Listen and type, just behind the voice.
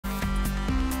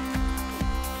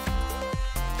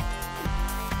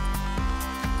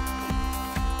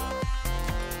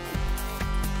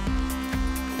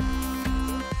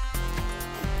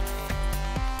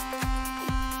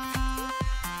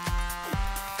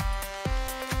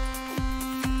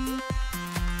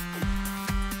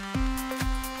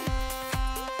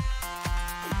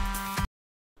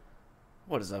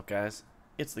What is up, guys?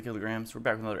 It's the Kilograms. We're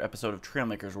back with another episode of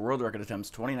Trailmakers World Record Attempts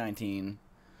 2019.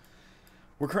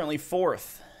 We're currently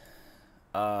fourth.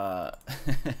 So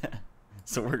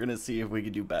we're gonna see if we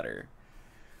could do better.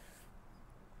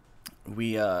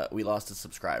 We lost a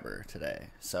subscriber today,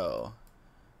 so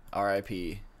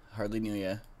RIP. Hardly knew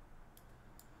ya.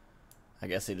 I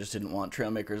guess they just didn't want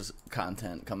Trailmakers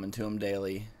content coming to them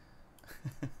daily.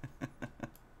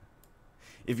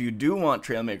 If you do want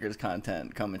Trailmakers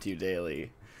content coming to you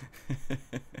daily,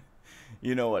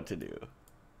 you know what to do.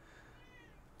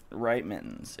 Right,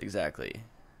 Mittens, exactly.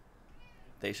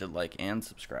 They should like and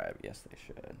subscribe. Yes, they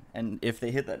should. And if they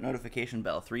hit that notification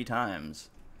bell 3 times,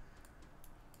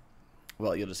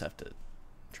 well, you'll just have to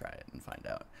try it and find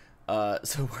out.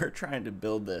 So we're trying to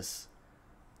build this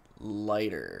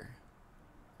lighter.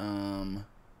 I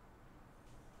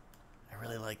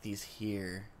really like these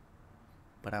here.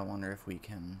 But I wonder if we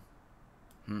can,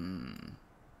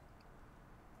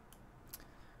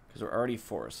 because we're already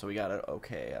forced, so we got it.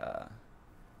 Okay,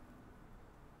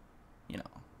 you know,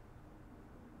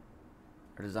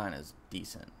 our design is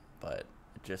decent, but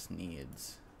it just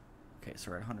needs. Okay,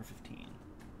 so we're at 115.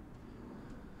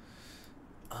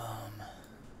 Can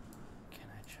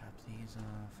I chop these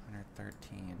off?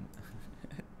 113,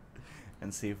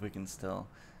 and see if we can still.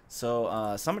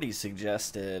 So somebody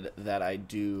suggested that I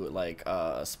do like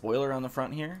a spoiler on the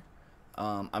front here.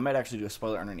 I might actually do a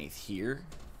spoiler underneath here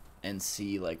and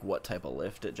see like what type of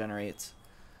lift it generates.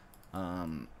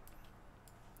 I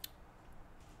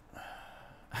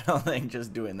don't think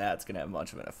just doing that's gonna have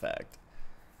much of an effect.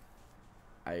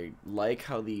 I like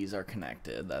how these are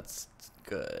connected. That's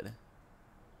good.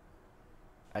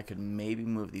 I could maybe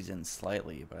move these in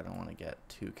slightly, but I don't want to get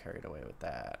too carried away with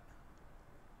that.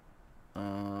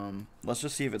 Let's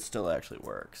just see if it still actually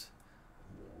works.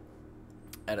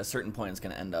 At a certain point, it's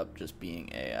going to end up just being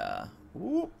a,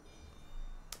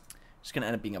 just going to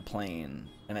end up being a plane.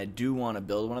 And I do want to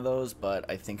build one of those, but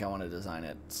I think I want to design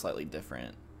it slightly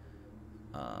different.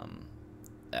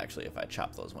 Actually, if I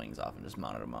chop those wings off and just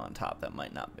mounted them on top, that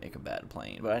might not make a bad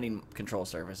plane. But I need control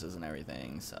surfaces and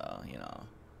everything, so, you know.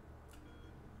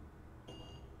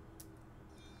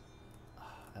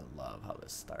 I love how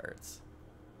this starts.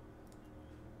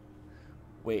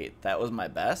 Wait, that was my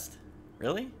best?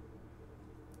 Really?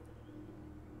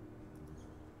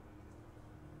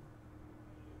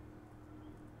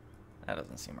 That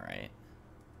doesn't seem right.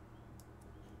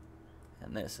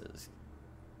 And this is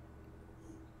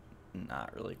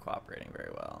not really cooperating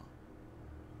very well.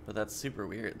 But that's super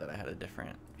weird that I had a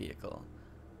different vehicle.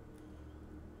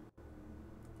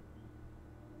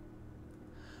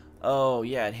 Oh,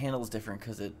 yeah, it handles different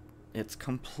because it's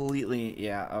completely,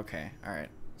 yeah, okay, alright.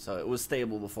 So it was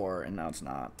stable before, and now it's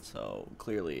not. So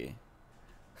clearly,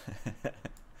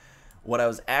 what I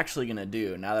was actually gonna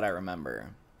do, now that I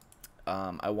remember,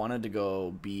 I wanted to go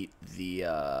beat the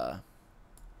other.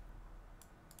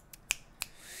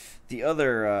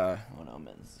 Oh no,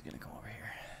 Mittens is gonna come over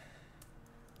here.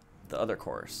 The other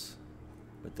course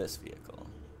with this vehicle,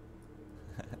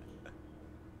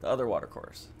 the other water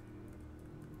course.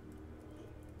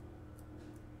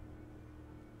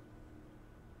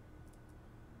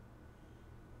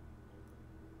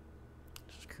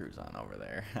 Cruise on over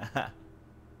there.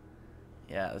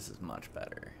 Yeah, this is much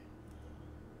better.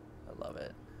 I love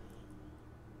it.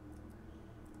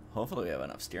 Hopefully we have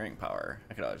enough steering power.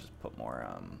 I could always just put more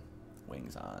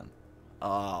wings on.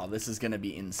 Oh, this is gonna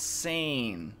be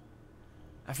insane.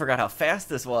 I forgot how fast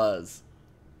this was.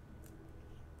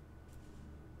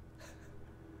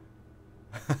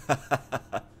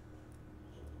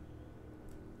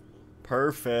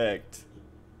 Perfect.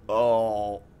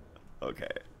 Oh, okay.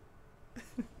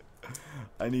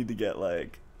 I need to get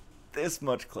like this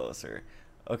much closer.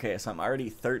 Okay, so I'm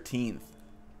already 13th.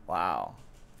 Wow.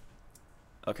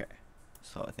 Okay,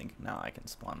 so I think now I can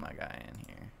spawn my guy in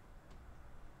here.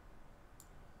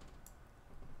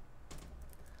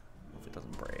 Hope it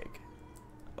doesn't break.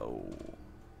 Oh.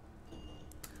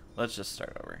 Let's just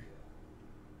start over.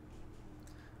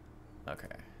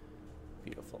 Okay.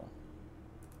 Beautiful.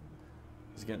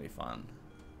 This is gonna be fun.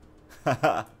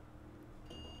 Haha.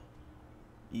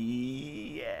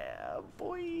 Yeah,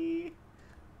 boy.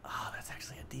 Oh, that's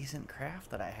actually a decent craft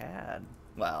that I had.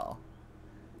 Well,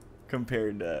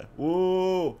 compared to...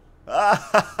 Whoa!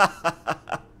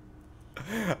 I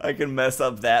can mess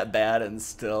up that bad and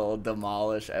still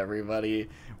demolish everybody.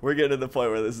 We're getting to the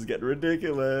point where this is getting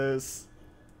ridiculous.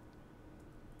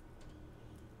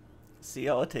 See,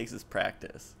 all it takes is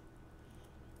practice.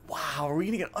 Wow, are we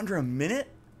going to get under a minute?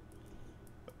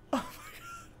 Oh my god.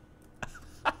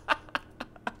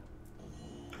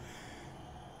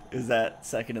 Is that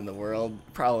second in the world?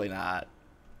 Probably not.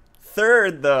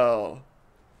 third, though.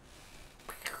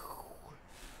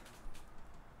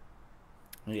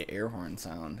 I need an air horn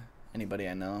sound. Anybody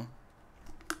I know?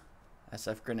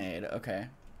 SF grenade. Okay.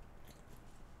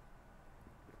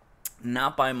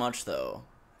 Not by much, though.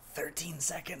 13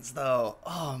 seconds, though.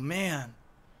 Oh, man.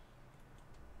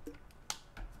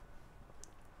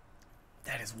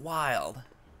 That is wild.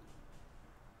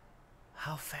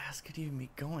 How fast could you be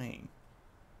going?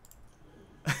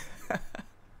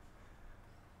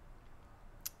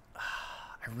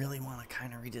 I really want to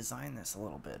kind of redesign this a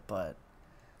little bit, but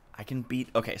I can beat...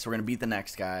 Okay, so we're going to beat the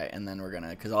next guy, and then we're going to...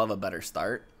 Because I'll have a better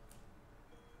start.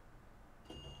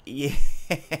 Yeah.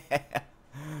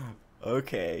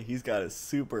 Okay, he's got a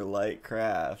super light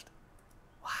craft.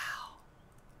 Wow.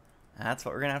 That's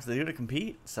what we're going to have to do to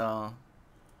compete, so...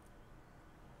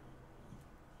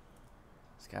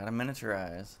 It's got to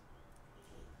miniaturize.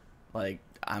 Like,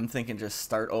 I'm thinking just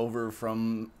start over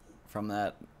from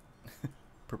that...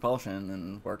 propulsion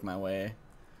and work my way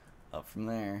up from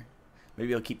there.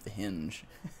 Maybe I'll keep the hinge.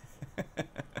 Where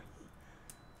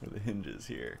the hinge is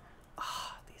here.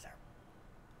 Ah, these are...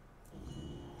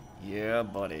 Yeah,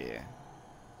 buddy.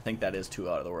 I think that is 2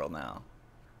 out of the world now.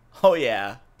 Oh,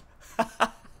 yeah.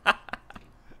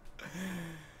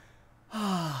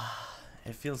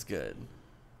 It feels good.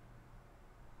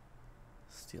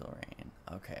 Steel rain.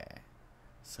 Okay.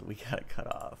 So we gotta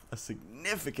cut off a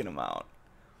significant amount.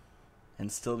 And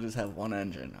still just have 1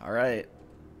 engine. All right.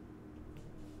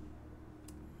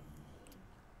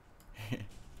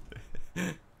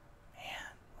 Man,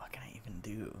 what can I even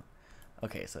do?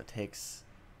 Okay, so it takes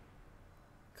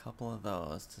a couple of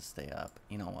those to stay up.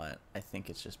 You know what? I think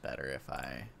it's just better if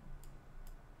I...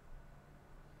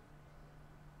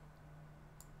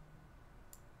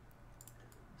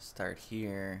 start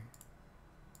here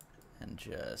and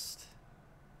just...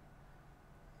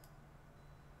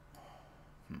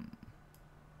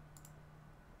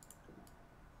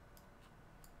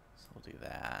 We'll do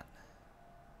that.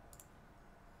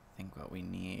 I think what we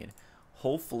need...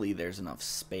 Hopefully there's enough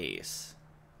space.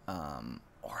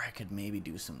 Or I could maybe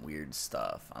do some weird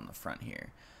stuff on the front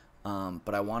here.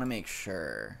 But I want to make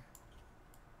sure...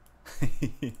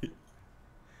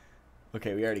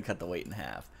 Okay, we already cut the weight in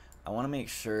half. I want to make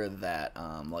sure that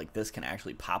like this can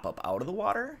actually pop up out of the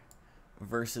water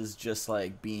versus just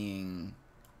like being...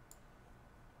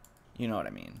 You know what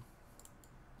I mean.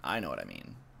 I know what I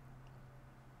mean.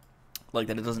 Like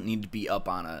that it doesn't need to be up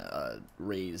on a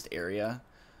raised area.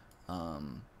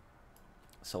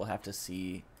 So we'll have to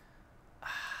see.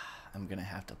 I'm going to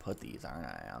have to put these, aren't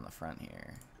I, on the front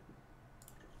here.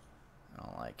 I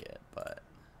don't like it, but...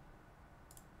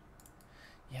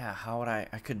 Yeah, how would I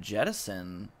could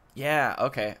jettison... Yeah,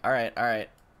 okay, alright.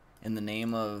 In the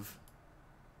name of...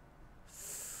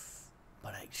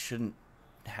 But I shouldn't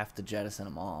have to jettison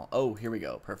them all. Oh, here we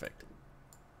go, perfect.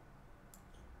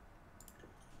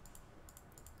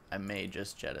 I may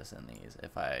just jettison these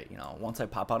if I, you know, once I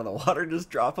pop out of the water, just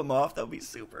drop them off. That would be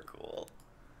super cool.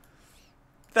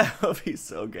 That would be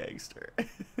so gangster.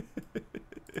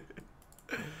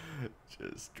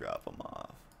 Just drop them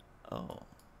off. Oh.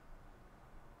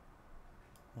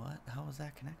 What? How was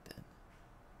that connected?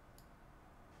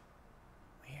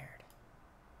 Weird.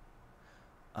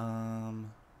 I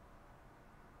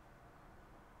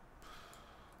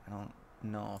don't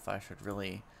know if I should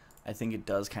really... I think it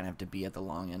does kind of have to be at the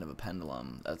long end of a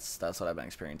pendulum. That's what I've been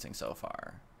experiencing so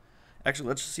far. Actually,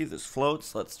 let's just see if this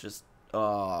floats. Let's just...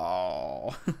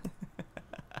 Oh.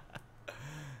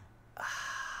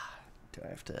 Do I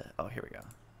have to... Oh, here we go.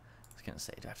 I was going to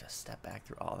say, do I have to step back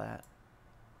through all that?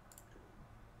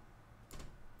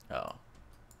 Oh.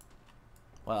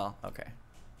 Well, okay.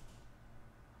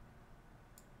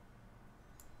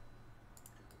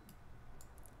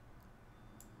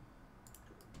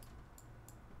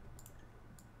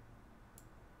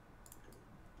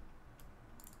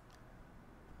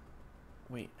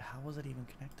 Wait, how was it even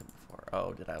connected before?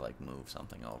 Oh, did I like move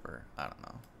something over? I don't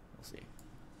know. We'll see.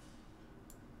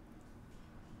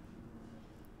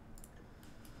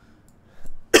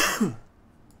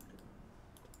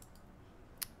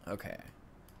 Okay.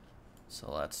 So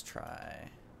let's try.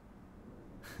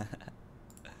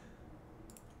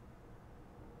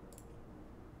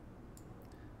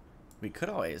 We could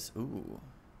always... Ooh.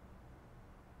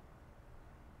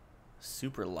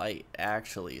 Super light.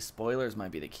 Actually, spoilers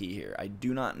might be the key here. I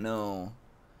do not know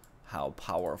how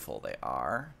powerful they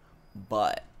are,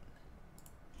 but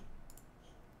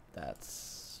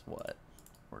that's what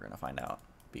we're going to find out,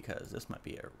 because this might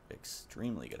be an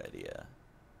extremely good idea.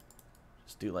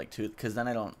 Just do like 2, because then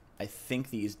I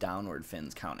think these downward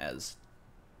fins count as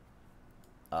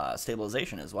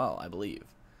stabilization as well, I believe.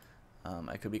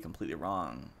 I could be completely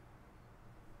wrong.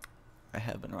 I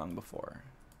have been wrong before.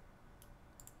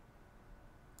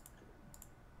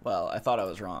 Well, I thought I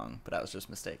was wrong, but I was just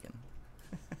mistaken.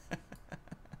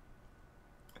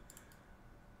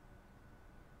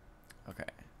 Okay,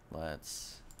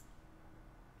 let's...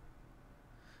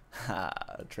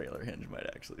 a trailer hinge might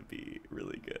actually be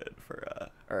really good for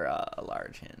a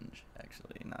large hinge,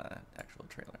 actually, not an actual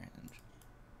trailer hinge.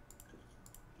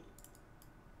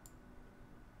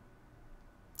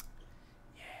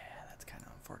 Yeah, that's kind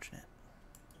of unfortunate.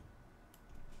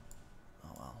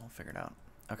 Oh well, we'll figure it out.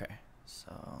 Okay,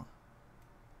 so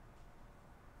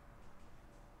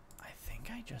I think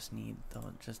I just need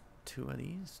just two of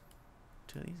these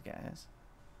guys.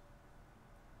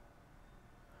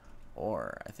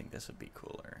 Or I think this would be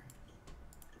cooler.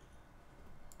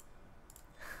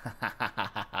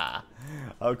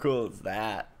 How cool is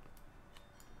that?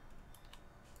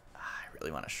 I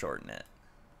really want to shorten it.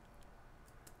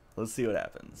 Let's see what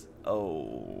happens.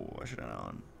 Oh, I should have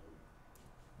known.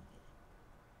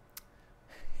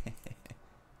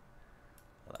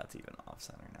 Well, that's even off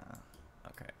center now.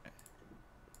 Okay.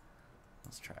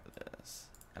 Let's try this.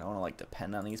 I don't want to like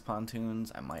depend on these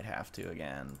pontoons. I might have to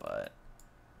again, but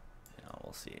you know,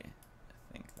 we'll see.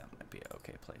 I think that might be an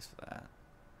okay place for that.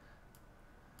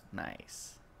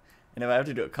 Nice. And if I have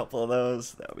to do a couple of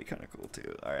those, that would be kind of cool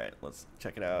too. All right, let's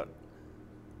check it out.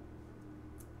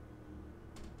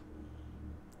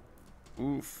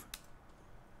 Oof.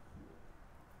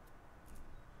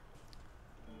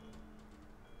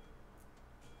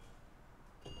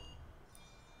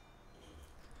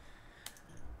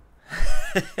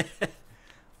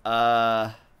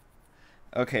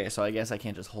 Okay, so I guess I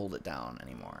can't just hold it down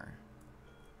anymore.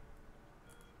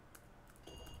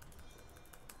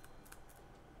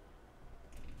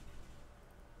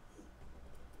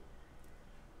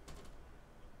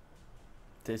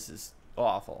 This is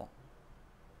awful.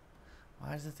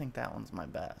 Why does it think that one's my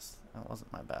best? That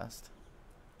wasn't my best.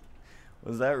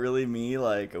 Was that really me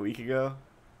like a week ago?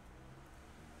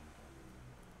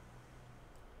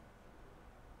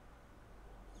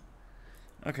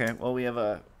 Okay, well we have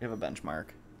a benchmark.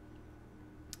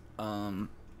 I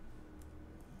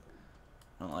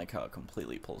don't like how it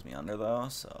completely pulls me under though,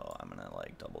 so I'm gonna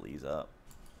like double these up.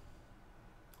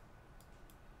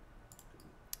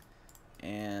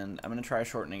 And I'm gonna try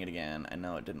shortening it again. I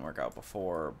know it didn't work out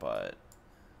before, but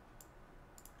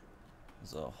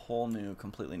it's a whole new,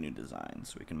 completely new design,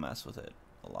 so we can mess with it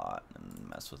a lot and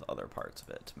mess with other parts of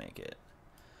it to make it.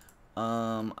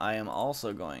 I am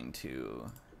also going to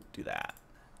do that.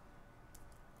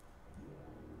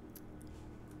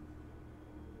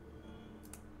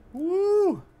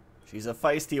 Woo! She's a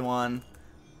feisty one.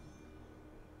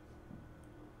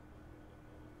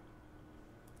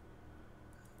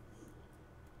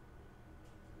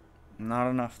 Not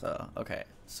enough though. Okay,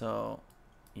 so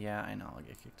yeah, I know I'll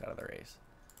get kicked out of the race.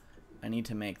 I need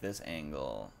to make this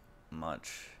angle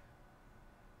much.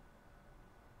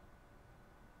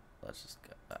 Let's just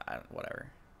go, whatever.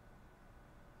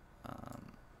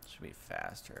 Should be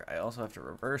faster. I also have to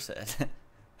reverse it.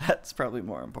 That's probably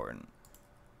more important.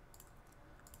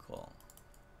 Cool.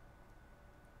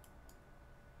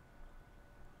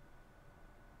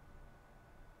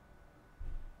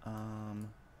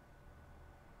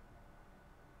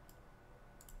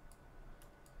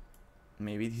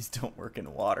 Maybe these don't work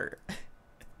in water.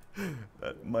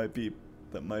 That might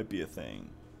be a thing.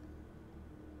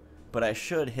 But I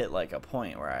should hit like a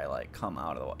point where I like come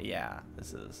out of the water. Yeah,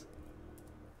 this is.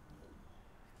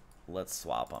 Let's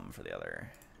swap them for the other.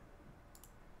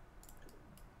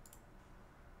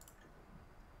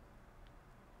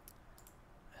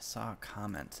 I saw a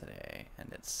comment today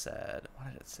and it said,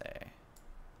 what did it say?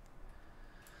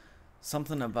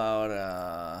 Something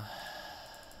about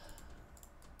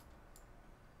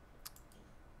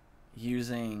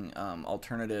using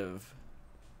alternative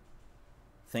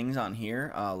things on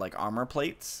here, like armor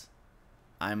plates.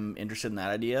 I'm interested in that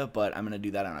idea, but I'm gonna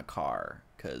do that on a car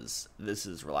because this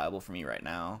is reliable for me right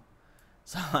now.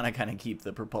 So I want to kind of keep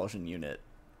the propulsion unit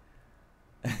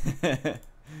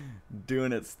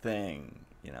doing its thing,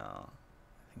 you know.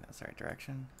 I think that's the right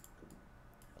direction.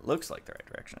 It looks like the right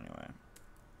direction anyway.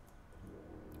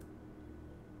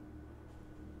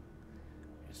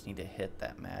 We just need to hit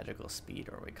that magical speed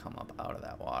where we come up out of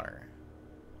that water.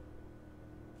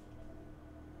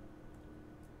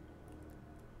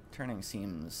 Turning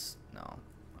seems... no.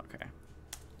 Okay.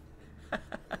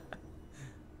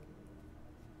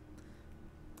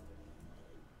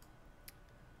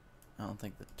 I don't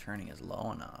think the turning is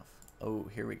low enough. Oh,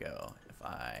 here we go. If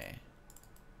I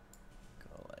go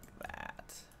like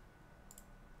that.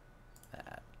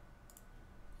 That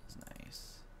is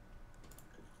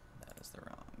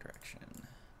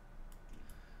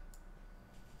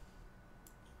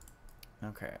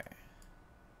Okay.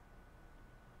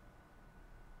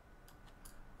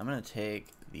 I'm going to take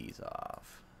these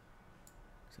off.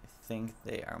 I think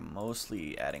they are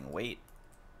mostly adding weight.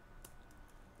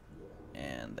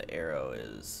 And the arrow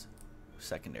is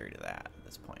secondary to that at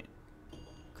this point.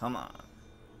 Come on.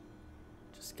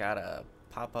 Just gotta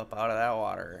pop up out of that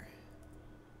water.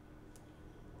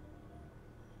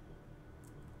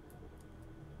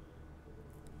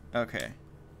 Okay.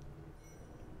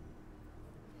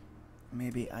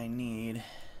 Maybe I need...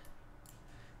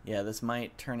 Yeah, this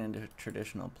might turn into a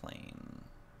traditional plane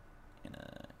in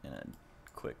a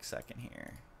quick second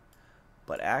here.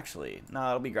 But actually, no,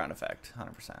 it'll be ground effect,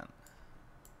 100%.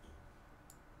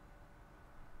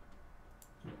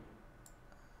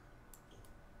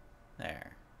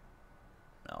 There.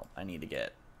 No, I need to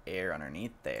get air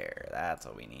underneath there. That's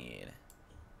what we need.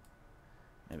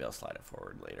 Maybe I'll slide it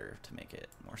forward later to make it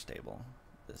more stable.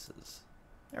 This is...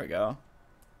 There we go.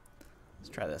 Let's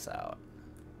try this out.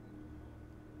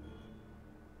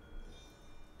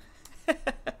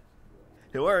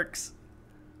 It works.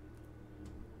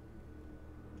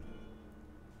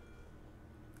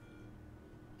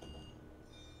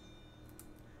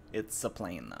 It's a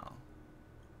plane, though.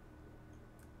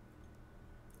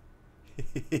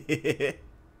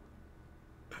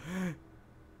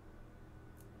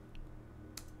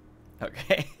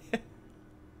 Okay.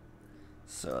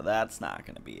 So that's not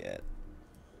going to be it.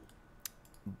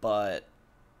 But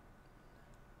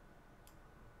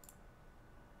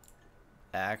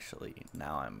actually,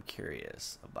 now I'm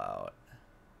curious about...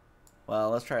 Well,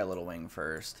 let's try a little wing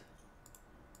first.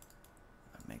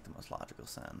 That'd make the most logical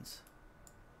sense.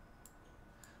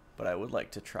 But I would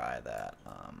like to try that,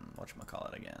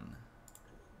 whatchamacallit again.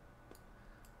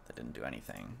 That didn't do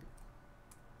anything.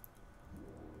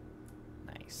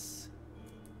 Nice.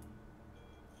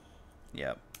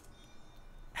 Yep.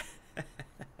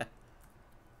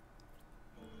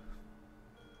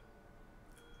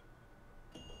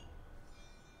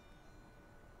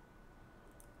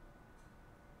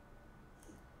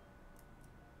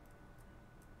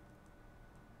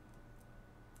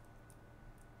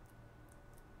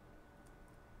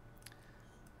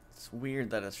 It's weird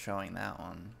that it's showing that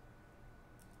one.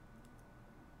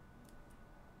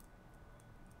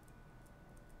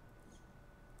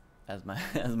 As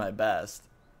my best.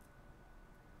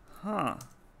 Huh.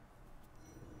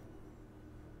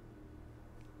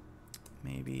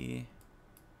 Maybe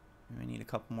we need a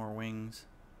couple more wings.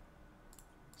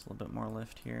 Just a little bit more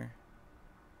lift here.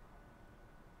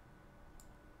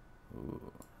 Ooh,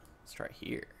 let's try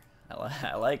here.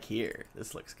 I like here.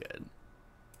 This looks good.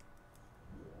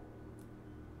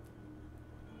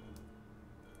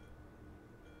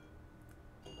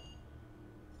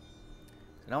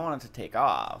 I don't want it to take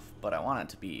off, but I want it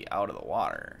to be out of the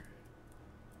water.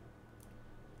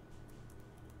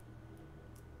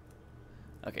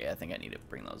 Okay, I think I need to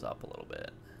bring those up a little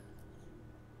bit.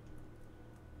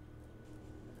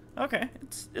 Okay,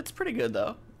 it's pretty good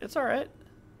though. It's all right.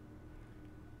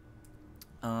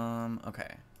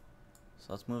 Okay. So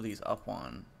let's move these up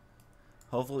one.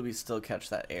 Hopefully we still catch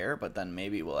that air, but then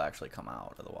maybe we'll actually come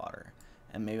out of the water.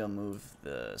 And maybe I'll move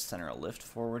the center of lift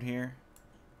forward here.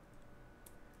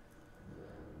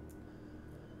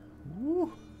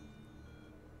 Woo.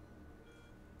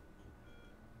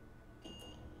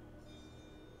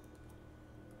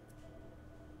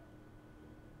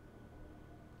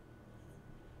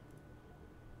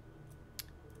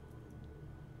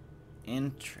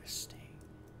 Interesting.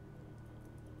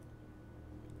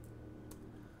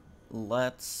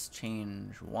 Let's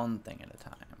change one thing at a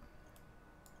time.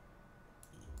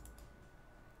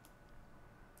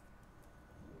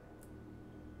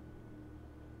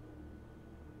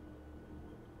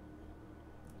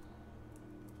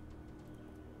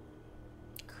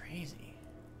 Crazy.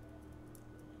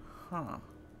 Huh.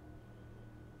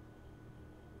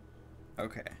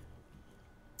 Okay.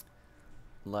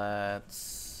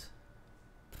 Let's...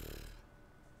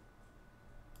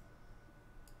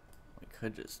 We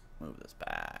could just move this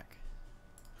back.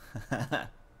 I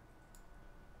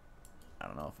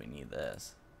don't know if we need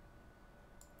this.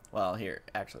 Well, here,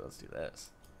 actually, let's do this.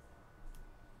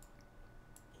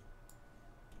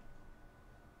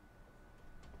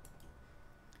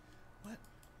 What?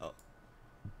 Oh.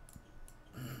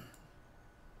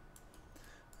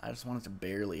 I just want it to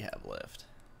barely have lift.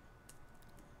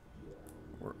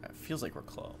 It feels like we're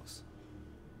close.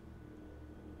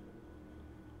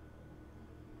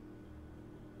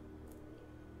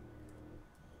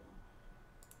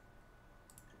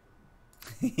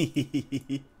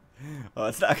 Oh,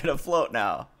 it's not gonna float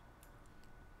now.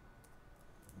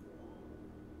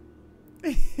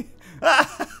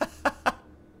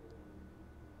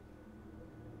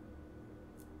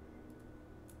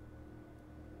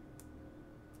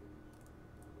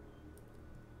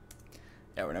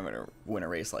 Yeah, we're never gonna win a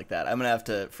race like that. I'm gonna have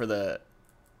to for the.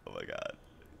 Oh my god.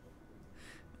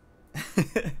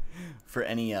 For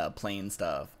any plane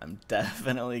stuff, I'm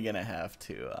definitely gonna have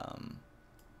to.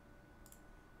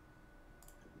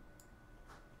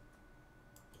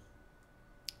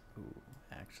 Ooh,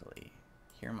 actually,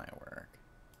 here might work.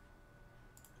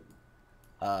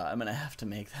 I'm gonna have to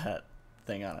make that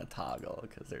thing on a toggle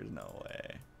because there's no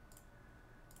way.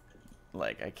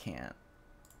 Like I can't.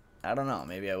 I don't know.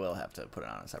 Maybe I will have to put it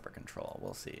on a separate control.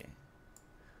 We'll see.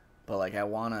 But like I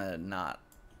wanna not.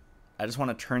 I just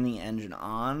want to turn the engine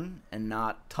on and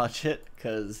not touch it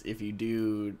because if you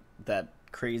do, that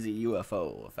crazy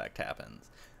UFO effect happens.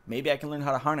 Maybe I can learn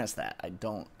how to harness that. I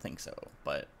don't think so,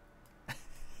 but.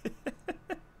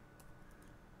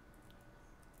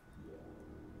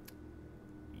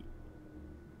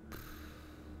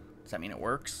 Does that mean it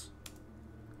works?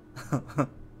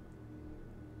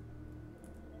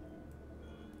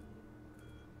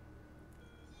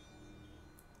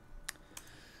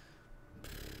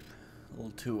 A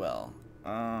little too well.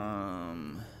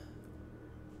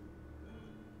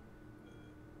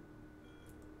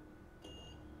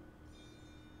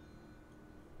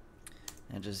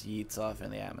 It just yeets off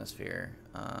in the atmosphere.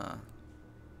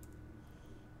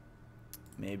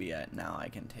 Maybe now I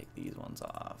can take these ones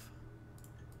off.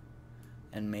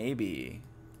 And maybe...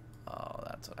 Oh,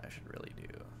 that's what I should really do.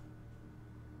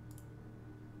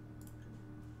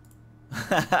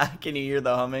 Can you hear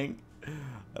the humming?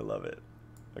 I love it.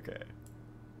 Okay.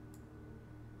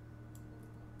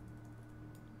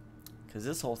 Because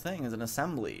this whole thing is an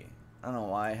assembly. I don't know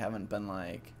why I haven't been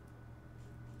like...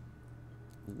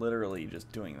 literally just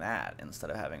doing that instead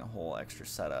of having a whole extra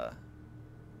set of...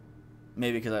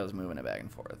 Maybe because I was moving it back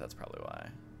and forth. That's probably why.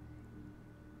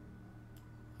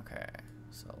 Okay,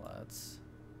 so let's...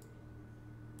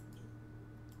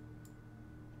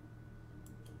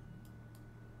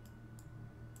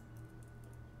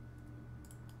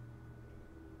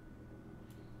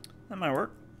 That might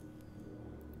work.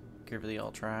 Give it the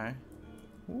old try.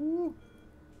 Woo.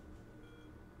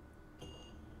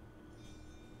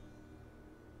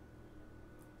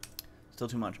 Still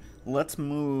too much. Let's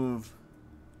move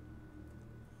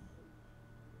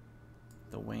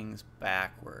the wings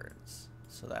backwards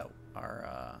so that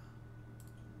our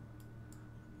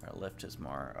lift is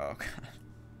more. Oh god.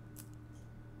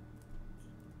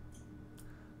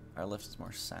 Our lift is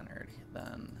more centered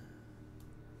than.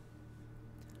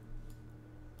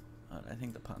 But I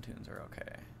think the pontoons are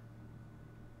okay.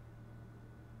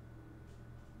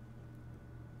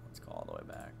 Let's go all the way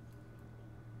back.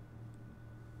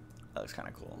 That looks kind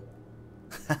of cool.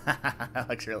 That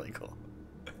looks really cool.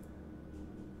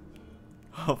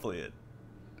 Hopefully it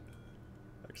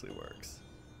actually works.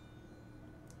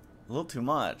 A little too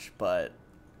much, but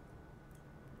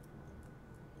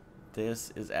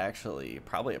this is actually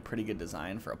probably a pretty good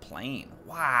design for a plane.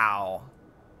 Wow.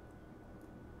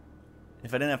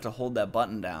 If I didn't have to hold that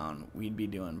button down, we'd be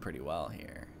doing pretty well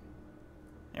here.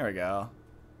 There we go.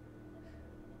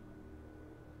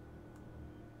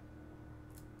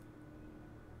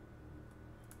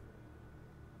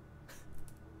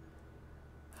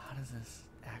 How does this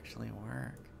actually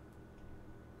work?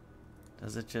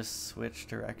 Does it just switch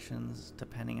directions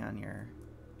depending on your...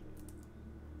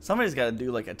 Somebody's got to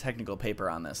do like a technical paper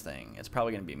on this thing. It's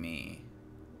probably going to be me.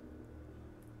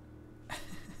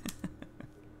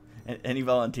 Any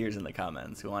volunteers in the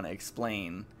comments who want to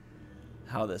explain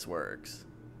how this works?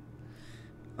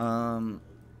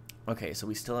 Okay, so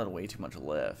we still had way too much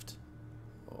lift.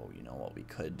 Oh, you know what we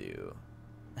could do?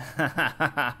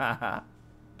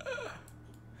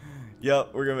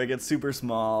 Yep, we're gonna make it super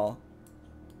small.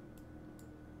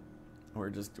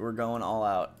 We're going all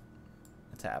out.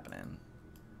 It's happening.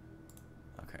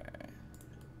 Okay.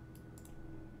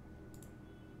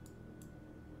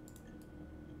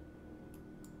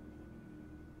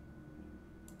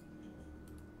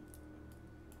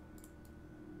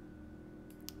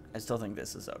 I still think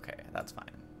this is okay. That's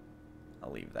fine.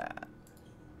 I'll leave that.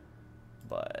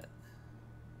 But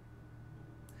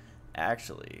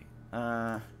actually,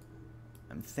 I'm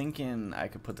thinking I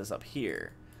could put this up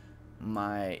here.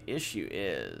 My issue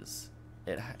is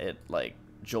it like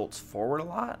jolts forward a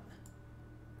lot.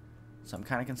 So I'm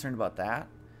kind of concerned about that.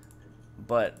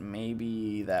 But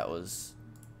maybe that was,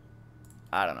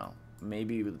 I don't know.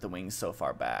 Maybe with the wings so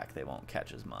far back, they won't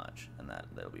catch as much, and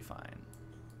that'll be fine.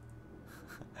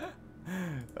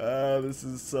 This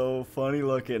is so funny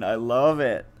looking. I love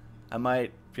it. I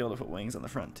might be able to put wings on the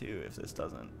front too if this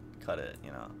doesn't cut it,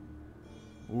 you know.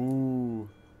 Ooh.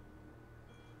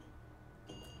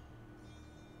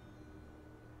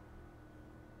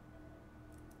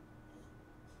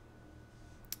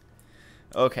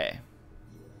 Okay.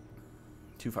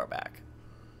 Too far back.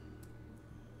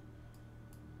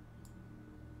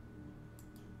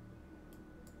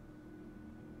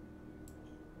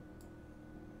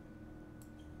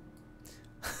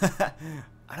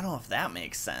 I don't know if that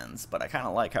makes sense, but I kind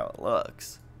of like how it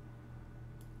looks.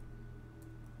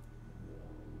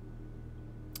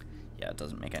 Yeah, it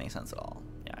doesn't make any sense at all.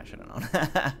 Yeah, I should have known.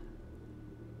 Fine,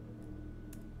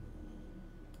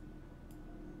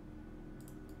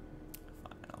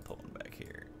 I'll put one back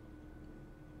here.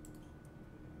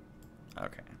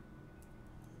 Okay.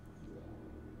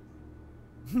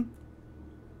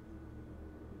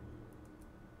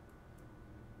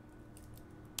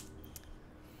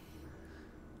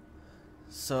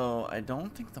 So, I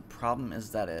don't think the problem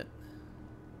is that it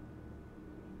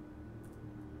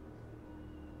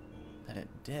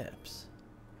dips.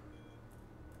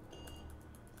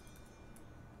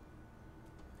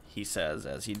 He says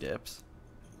as he dips.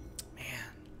 Man.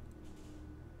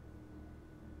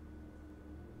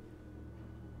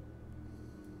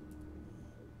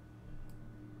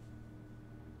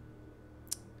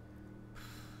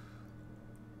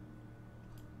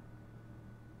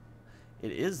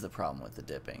 It is the problem with the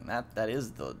dipping. That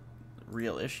is the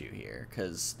real issue here,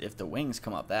 because if the wings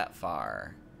come up that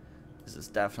far, this is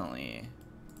definitely...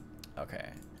 Okay.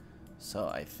 So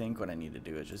I think what I need to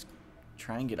do is just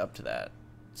try and get up to that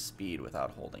speed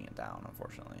without holding it down,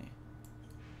 unfortunately.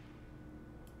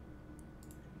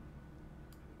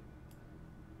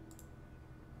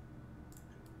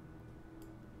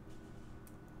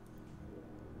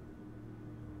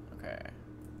 Okay.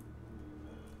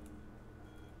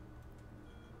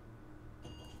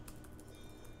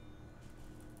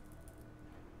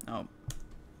 Oh.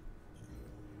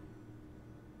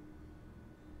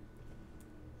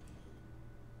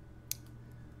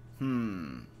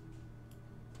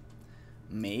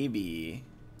 Maybe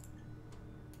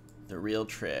the real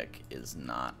trick is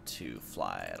not to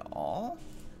fly at all?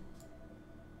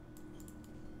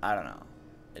 I don't know.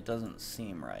 It doesn't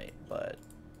seem right, but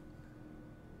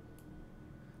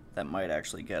that might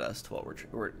actually get us to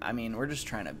what I mean, we're just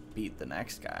trying to beat the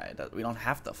next guy. We don't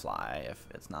have to fly if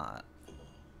it's not.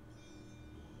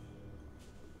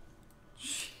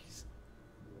 Jeez.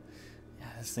 Yeah,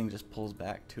 this thing just pulls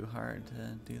back too hard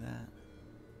to do that.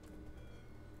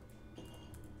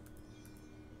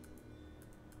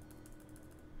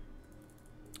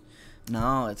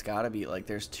 No, it's gotta be, like,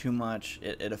 there's too much.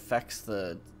 It affects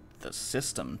the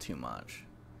system too much.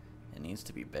 It needs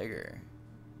to be bigger.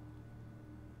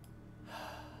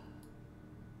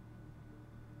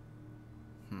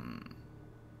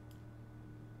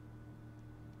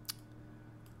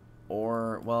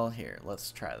 Or, well, here,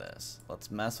 let's try this.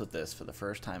 Let's mess with this for the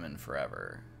first time in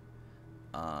forever.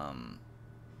 And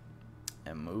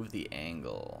move the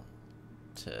angle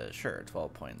to, sure,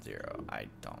 12.0. I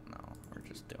don't know. We're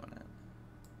just doing it.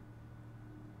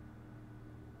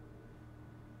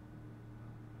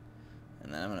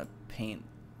 And then I'm gonna paint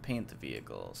the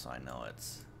vehicle so I know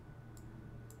it's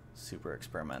super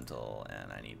experimental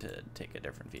and I need to take a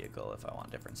different vehicle if I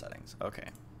want different settings. Okay.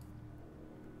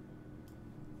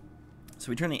 So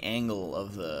we turn the angle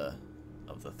of the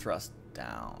thrust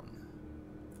down.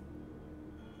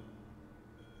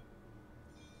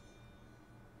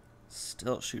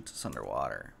 Still shoots us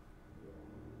underwater.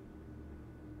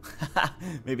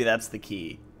 Maybe that's the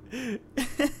key.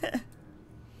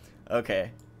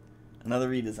 Okay. Another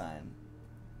redesign.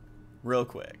 Real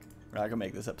quick. We're not going to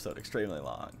make this episode extremely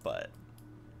long, but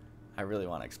I really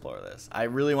want to explore this. I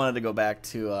really wanted to go back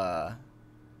to,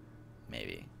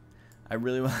 maybe. I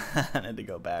really wanted to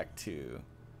go back to,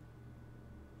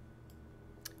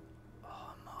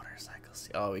 motorcycle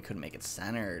seat. Oh, we couldn't make it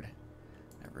centered.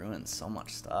 That ruined so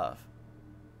much stuff.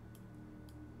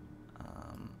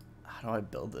 How do I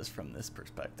build this from this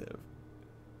perspective?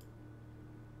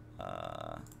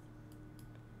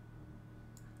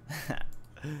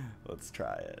 Let's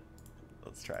try it.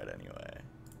 Let's try it anyway.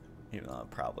 Even though it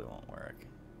probably won't work.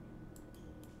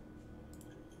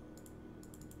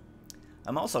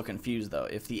 I'm also confused though.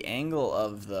 If the angle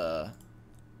of the...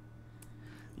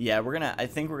 Yeah, I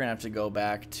think we're gonna have to go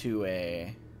back to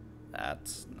a...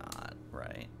 That's not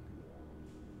right.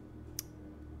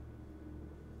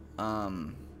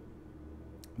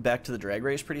 Back to the drag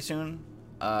race pretty soon.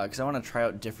 Because I want to try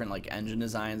out different like engine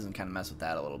designs and kind of mess with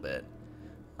that a little bit.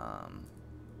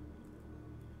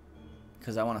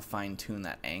 Because I want to fine tune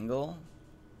that angle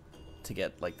to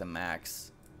get like the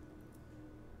max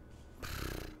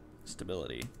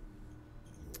stability.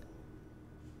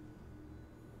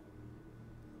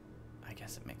 I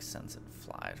guess it makes sense it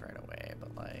flies right away,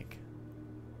 but like...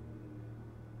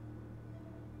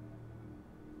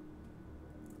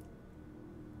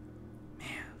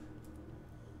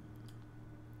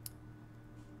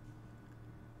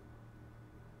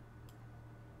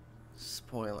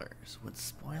 spoilers. Would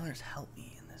spoilers help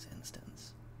me in this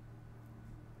instance?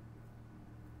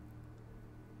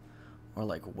 Or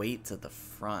like weights at the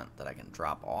front that I can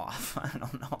drop off. I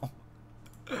don't know.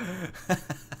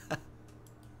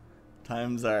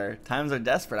 Times are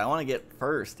desperate. I want to get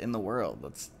first in the world.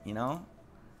 Let's, you know?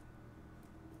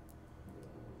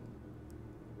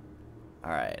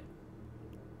 All right.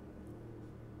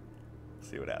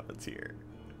 See what happens here.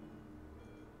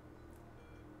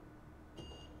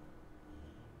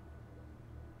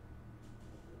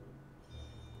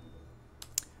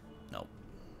 Nope.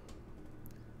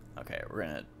 Okay,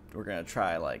 we're gonna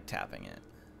try like tapping it.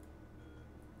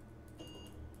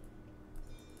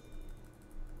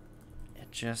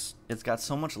 It's got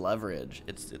so much leverage.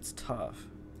 It's tough.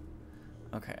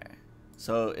 Okay.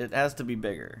 So it has to be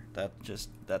bigger.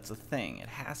 That's a thing. It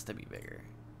has to be bigger.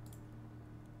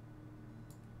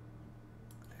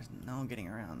 There's no getting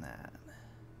around that.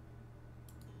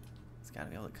 It's got to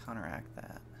be able to counteract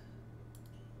that.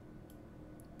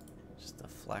 Just the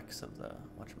flex of the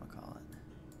whatchamacallit.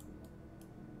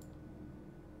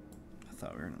 I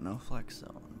thought we were in a no flex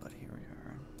zone, but here we are.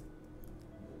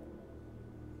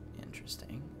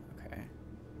 Interesting.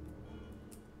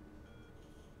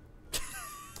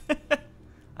 Okay.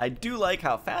 I do like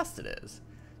how fast it is.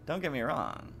 Don't get me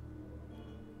wrong.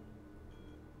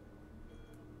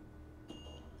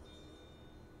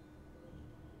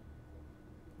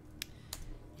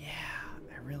 Yeah,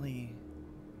 I really...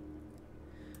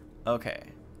 Okay.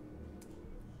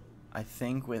 I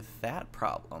think with that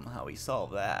problem, how we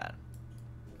solve that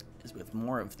is with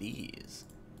more of these.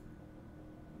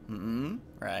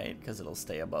 Right? Because it'll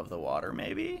stay above the water,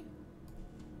 maybe?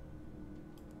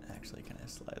 Actually, can I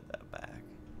slide that back?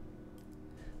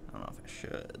 I don't know if I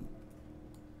should.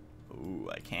 Ooh,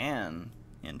 I can.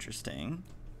 Interesting.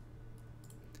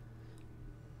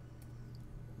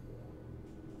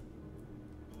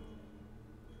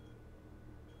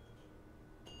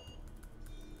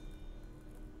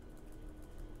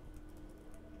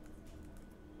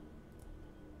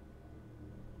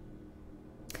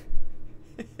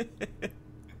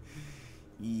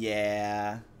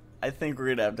 Yeah, I think we're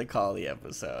gonna have to call the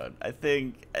episode. I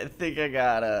think I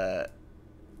gotta...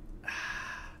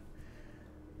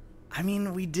 I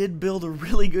mean, we did build a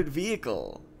really good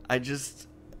vehicle. I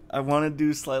want to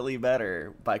do slightly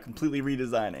better by completely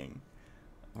redesigning.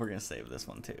 We're gonna save this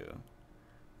one too.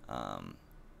 Man,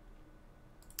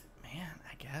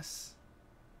 I guess.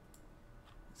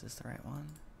 Is this the right one?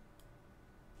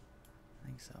 I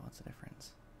think so. What's the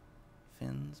difference?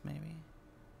 Fins, maybe?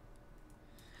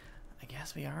 I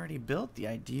guess we already built the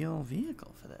ideal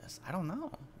vehicle for this. I don't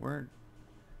know. We're...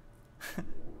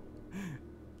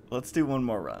 Let's do one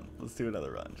more run. Let's do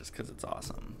another run just because it's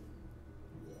awesome.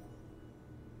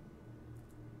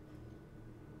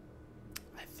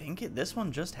 I think this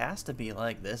one just has to be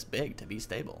like this big to be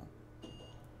stable.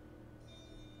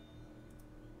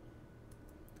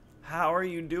 How are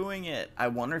you doing it? I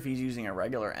wonder if he's using a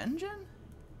regular engine?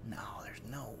 No, there's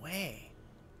no way.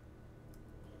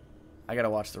 I gotta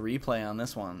watch the replay on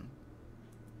this one.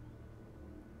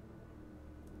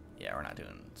 Yeah, we're not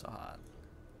doing so hot.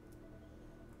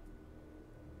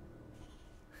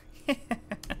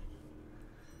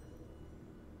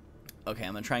 Okay,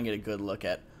 I'm gonna try and get a good look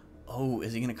at... Oh,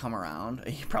 is he gonna come around?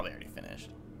 He probably already finished.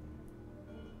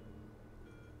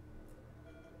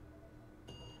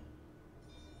 I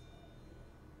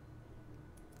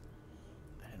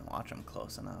didn't watch him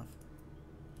close enough.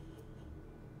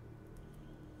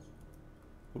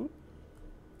 Whoop.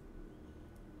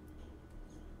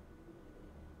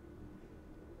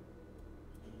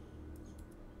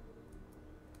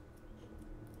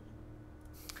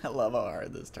 I love how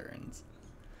hard this turns.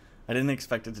 I didn't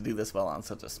expect it to do this well on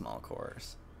such a small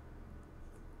course.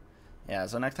 Yeah,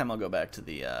 so next time I'll go back to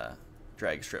the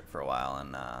drag strip for a while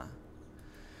and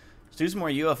just do some more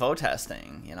UFO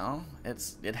testing, you know?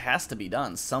 It has to be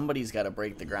done. Somebody's got to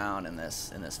break the ground in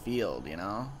this field, you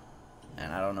know?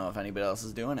 And I don't know if anybody else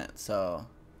is doing it, so...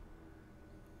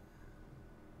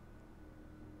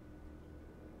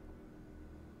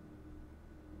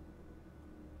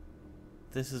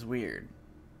 This is weird.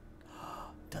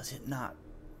 Does it not...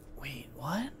 Wait,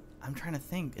 what? I'm trying to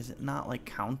think. Is it not, like,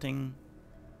 counting...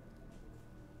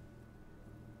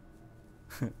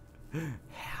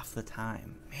 half the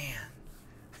time? Man.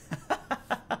 I'm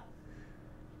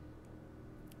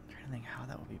trying to think how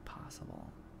that would be possible.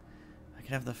 I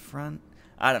could have the front...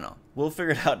 I don't know. We'll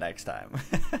figure it out next time.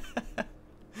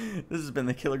 This has been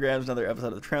the Kilograms, another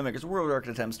episode of the Trailmakers World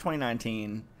Record Attempts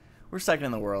 2019. We're second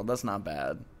in the world. That's not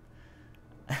bad.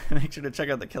 Make sure to check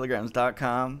out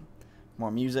thekilograms.com.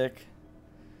 More music,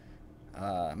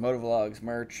 motovlogs,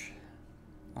 merch,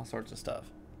 all sorts of stuff.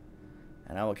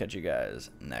 And I will catch you guys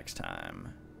next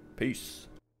time. Peace.